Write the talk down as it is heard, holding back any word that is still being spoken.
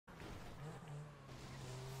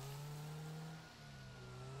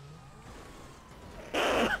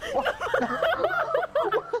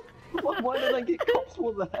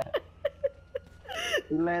saw that.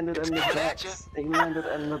 He landed in the back. He landed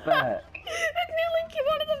in the back.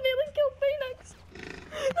 One of them nearly killed Phoenix.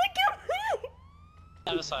 They killed me.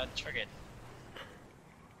 Other side triggered.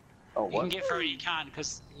 Oh, You can what? get through, you can't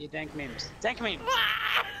because you dank memes. Dank memes!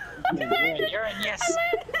 Ah! You're in, yes!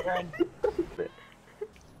 You're in.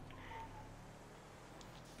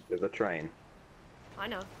 There's a train. I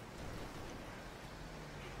know.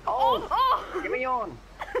 Oh! Oh! Get me on!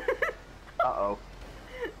 Uh-oh.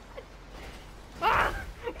 Ah!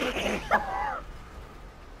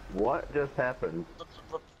 What just happened?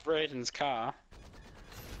 Braden's car.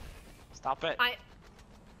 Stop it.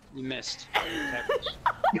 You missed.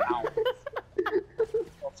 Ow.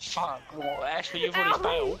 Oh, fuck. Well, actually, you've already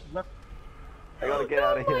failed. I gotta get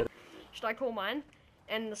out of here. Should I call mine?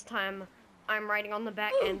 And this time, I'm riding on the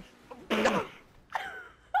back and...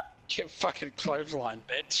 Get fucking clothesline,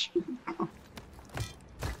 bitch.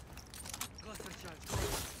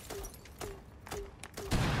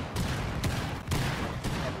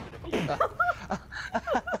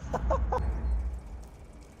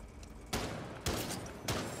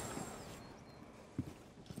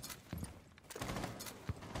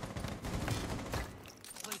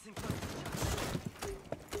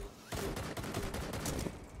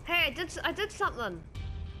 Hey, I did something.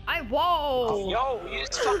 Whoa! Oh, yo, you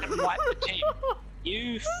just fucking wiped the team.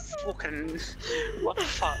 You fucking... What the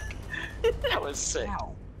fuck? That was sick.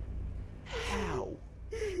 How? How?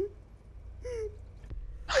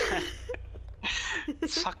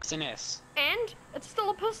 Fuck's an S. And it's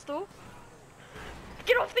still a pistol.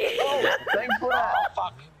 Get off the edge! Oh, thanks for that! Oh,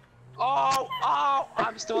 fuck. Oh, oh,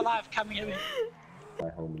 I'm still alive. Come here. My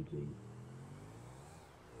homie G.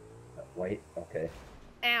 Wait, okay.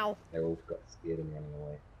 Ow. They all got scared and running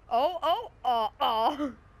away. Oh.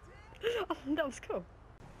 Oh, that was cool.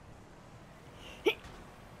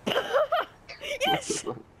 Yes!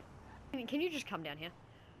 Can you just come down here?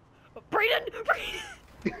 Brayden!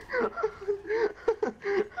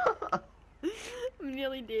 I'm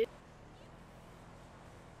nearly dead.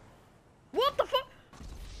 What the fuck?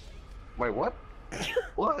 Wait, what?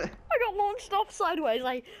 What? I got launched off sideways,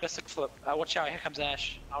 like... Just a flip. Watch out, here comes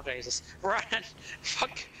Ash. Oh, Jesus. Run!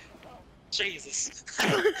 Fuck. Jesus.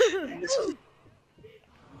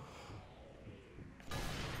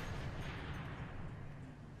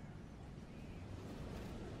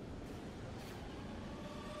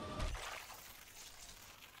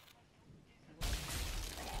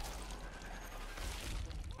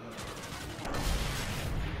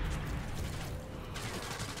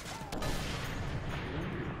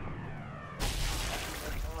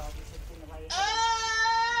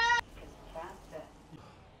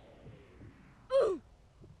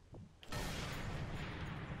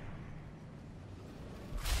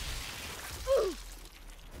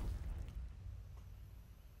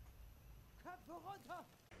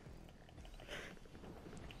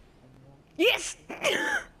 Yes!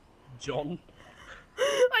 John?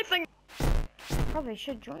 I think... Probably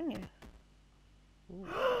should join you.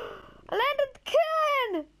 I landed the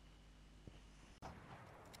can!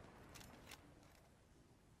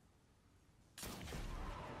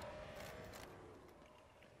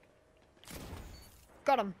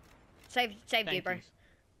 Got him. Saved you, bro.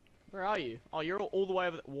 Where are you? Oh, you're all the way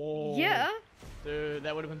over there. Whoa. Yeah. Dude,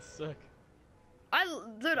 that would have been sick.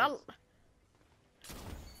 Dude,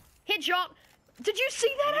 headshot! Did you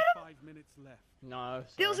see that, Adam? 5 minutes left. No. Sorry.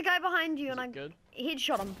 There was a guy behind you Is and I good?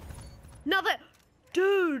 headshot him. Another...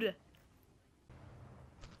 Dude!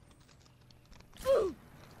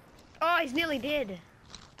 Oh, he's nearly dead.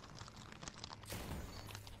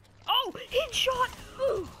 Oh, headshot!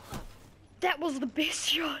 That was the best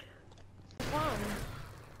shot.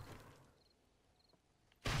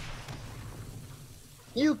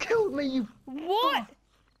 You killed me, you... What?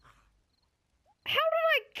 How did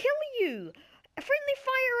I kill you? Friendly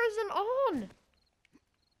fire isn't on.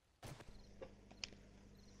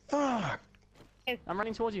 Fuck! I'm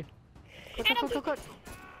running towards you. Quick.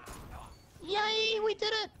 Yay, we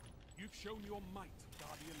did it! You've shown your might,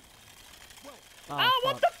 Guardian. Well, Oh,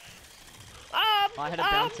 what the? I had a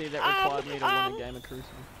bounty that required me to win a game of Crucible.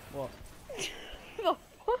 What? The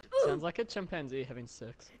fuck? Sounds like a chimpanzee having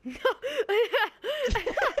sex.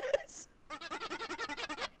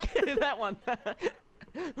 That one.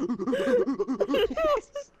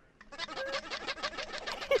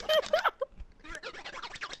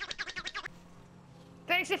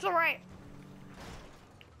 Thanks, it's alright.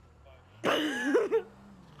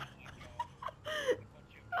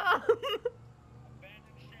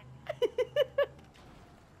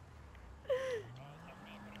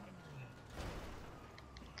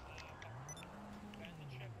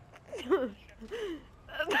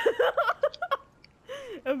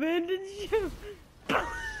 abandoned ship.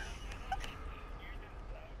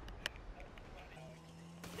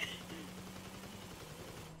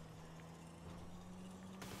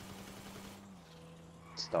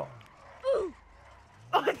 Stop. Oh,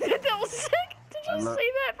 that was sick! Did you see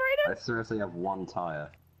that, I Brayden? seriously have one tire.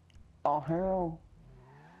 Oh hell.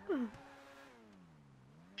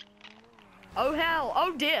 Oh hell!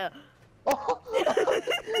 Oh dear!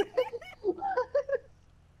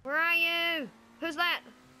 Where are you? Who's that?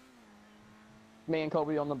 Me and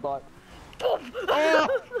Colby on the bike. No!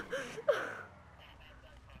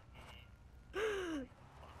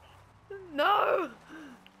 No!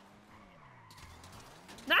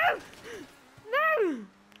 No!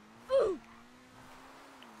 Oh,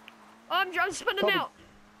 I'm spinning Colby. out.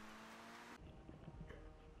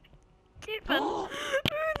 Kevin! Who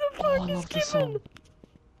the fuck I is love the Kevin? song.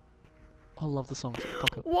 I love the song.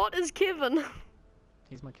 Fuck it. What is Kevin?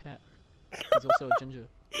 He's my cat. He's also a ginger.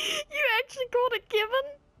 You actually called it Kevin?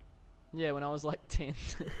 Yeah, when I was like 10.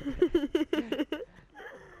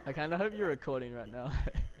 I kinda hope you're recording right now.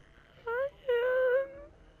 I am.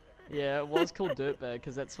 Yeah, it was called Dirtbag,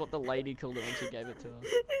 because that's what the lady called it when she gave it to us.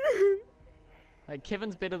 Like,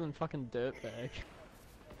 Kevin's better than fucking Dirtbag.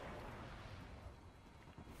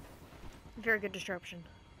 Very good disruption.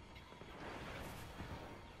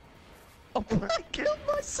 Oh, I killed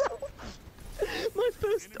myself! My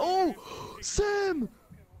first. Oh! Sam!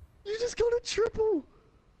 You just got a triple!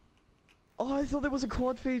 Oh, I thought there was a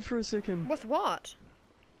quad feed for a second. With what?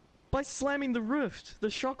 By slamming the rift, the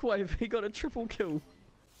shockwave, he got a triple kill.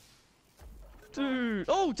 Dude.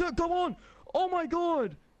 Oh, dude, come on! Oh my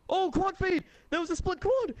god! Oh, quad feed! There was a split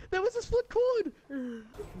quad! There was a split quad!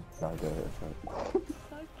 So good.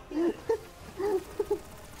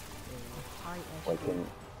 Hi, Waking.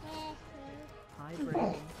 Hi,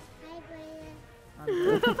 Brayden.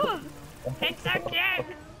 It's so cute!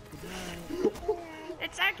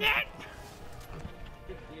 It's so cute!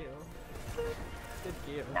 Good deal. Good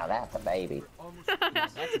deal. Now that's a baby.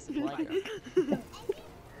 That's a supply car.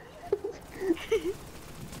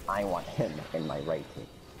 I want him in my rating.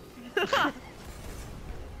 I'm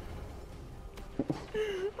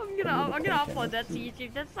gonna upload that to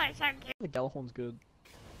YouTube. That's so cute. The Gallahorn's good.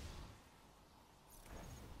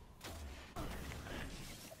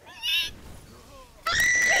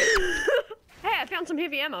 Hey, I found some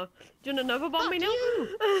heavy ammo. Do you wanna Nova bomb me now?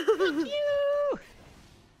 Fuck you!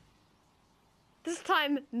 This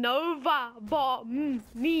time, Nova bomb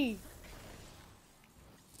me.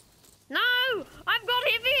 No! I've got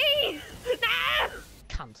heavy! No!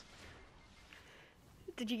 Cunt.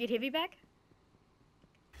 Did you get heavy back?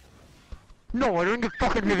 No, I didn't get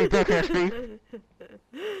fucking heavy back, Ashley.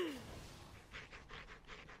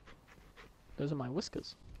 Those are my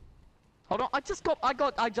whiskers. Hold on, I just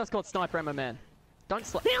got sniper ammo, man. Don't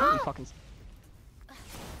you fucking.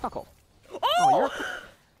 Fuck off. Oh! You're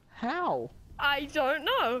How? I don't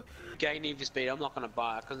know. Gain Need for Speed, I'm not gonna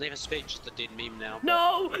buy it, because Need for Speed's just a dead meme now.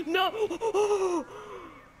 No, no.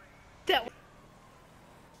 That.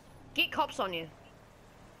 Get cops on you.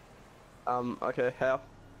 Okay, how?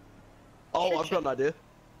 Oh, I've got an idea.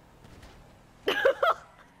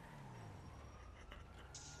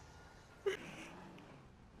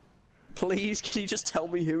 Please, can you just tell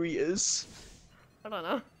me who he is? I don't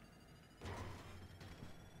know.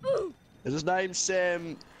 Is his name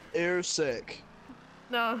Sam Airsick?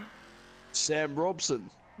 No, Sam Robson?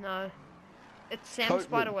 no. It's Sam Coatman.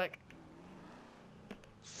 Spiderwick.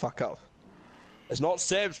 Fuck up. It's not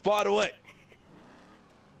Sam Spiderwick!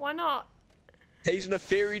 Why not? He's in a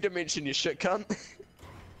fairy dimension, you shit cunt.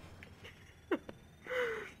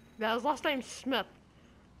 That his last name's Smith.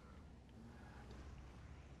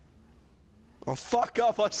 Oh, fuck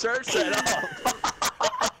off, I searched that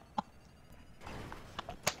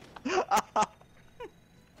up!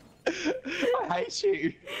 I hate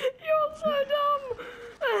you! You're so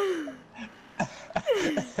dumb!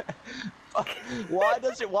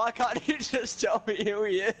 Why can't you just tell me who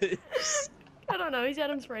he is? I don't know, he's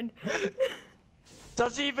Adam's friend.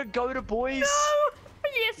 Does he even go to boys? No!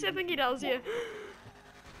 Yes, I think he does, yeah.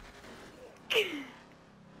 You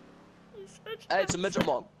searched Hey, it's a midget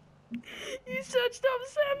mod. You searched up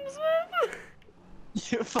Sam Smith!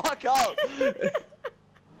 You fuck up!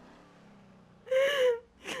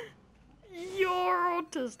 You're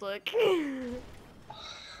autistic.